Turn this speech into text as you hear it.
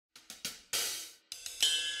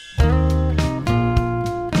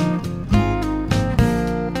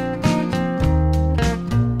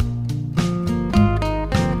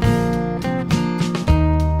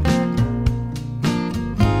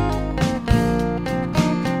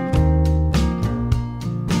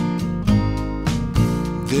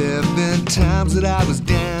times that I was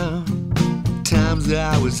down, times that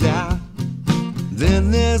I was out. Then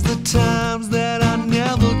there's the times that I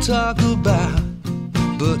never talk about.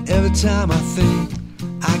 But every time I think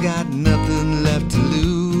I got nothing left to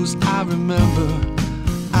lose, I remember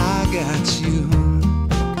I got you.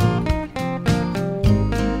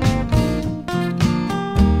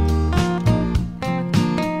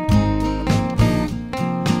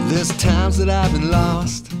 There's times that I've been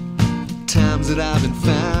lost, times that I've been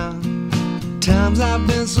found, times I've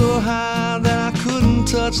been so high that I couldn't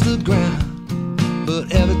touch the ground.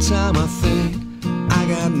 But every time I think I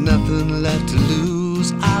got nothing left to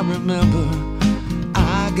lose, I remember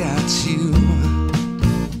I got you.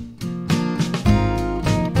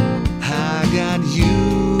 I got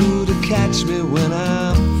you to catch me when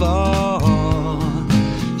I fall,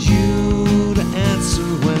 you to answer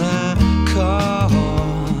when I call.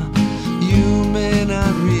 You may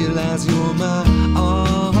not realize you're my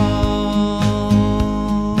all,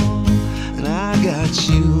 and I got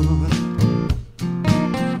you.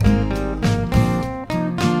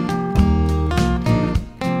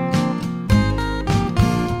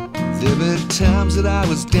 There've been times that I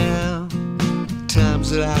was down, times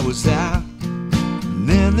that I was out, and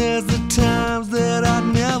then there's the times that I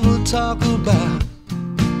never talk about.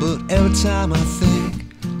 But every time I think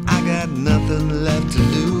I got nothing left to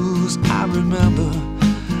lose, I remember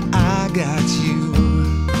I got you.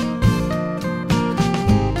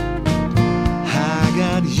 I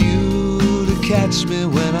got you to catch me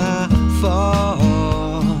when I fall,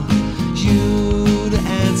 you to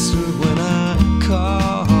answer when I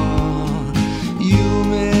call. You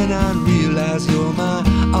may not realize you're my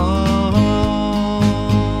all,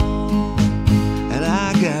 and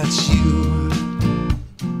I got you.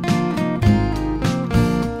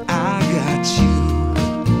 I got you.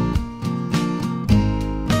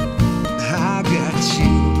 I got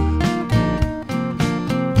you.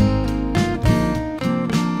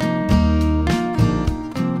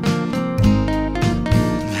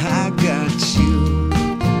 I got you.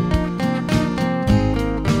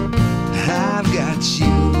 I've got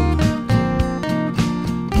you.